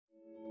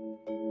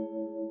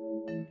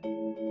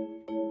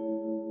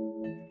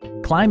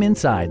Climb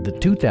inside the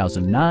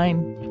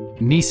 2009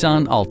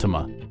 Nissan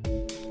Altima.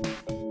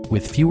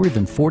 With fewer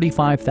than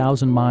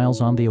 45,000 miles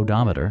on the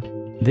odometer,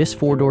 this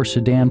four-door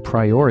sedan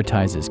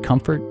prioritizes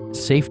comfort,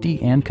 safety,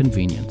 and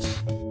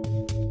convenience.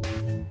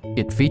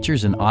 It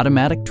features an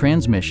automatic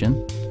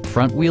transmission,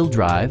 front-wheel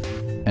drive,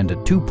 and a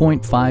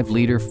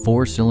 2.5-liter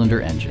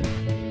four-cylinder engine.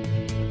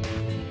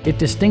 It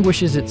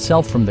distinguishes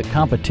itself from the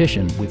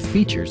competition with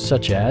features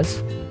such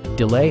as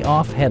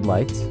delay-off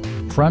headlights,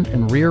 front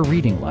and rear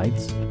reading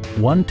lights,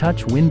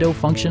 one-touch window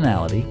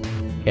functionality,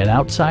 an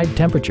outside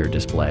temperature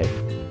display,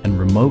 and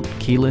remote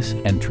keyless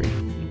entry.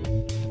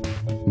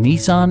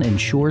 Nissan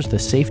ensures the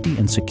safety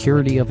and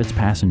security of its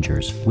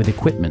passengers with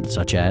equipment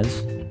such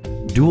as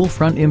dual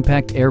front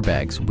impact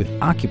airbags with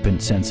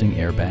occupant sensing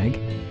airbag,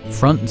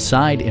 front and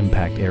side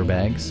impact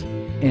airbags,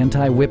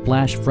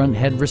 anti-whiplash front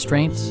head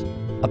restraints,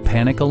 a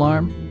panic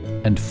alarm,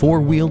 and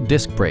four-wheel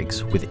disc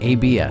brakes with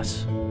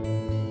ABS.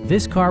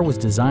 This car was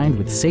designed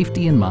with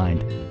safety in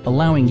mind,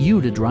 allowing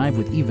you to drive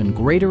with even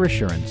greater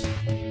assurance.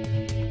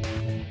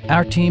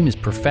 Our team is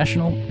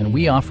professional and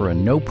we offer a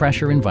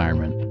no-pressure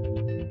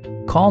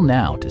environment. Call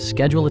now to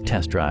schedule a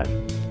test drive.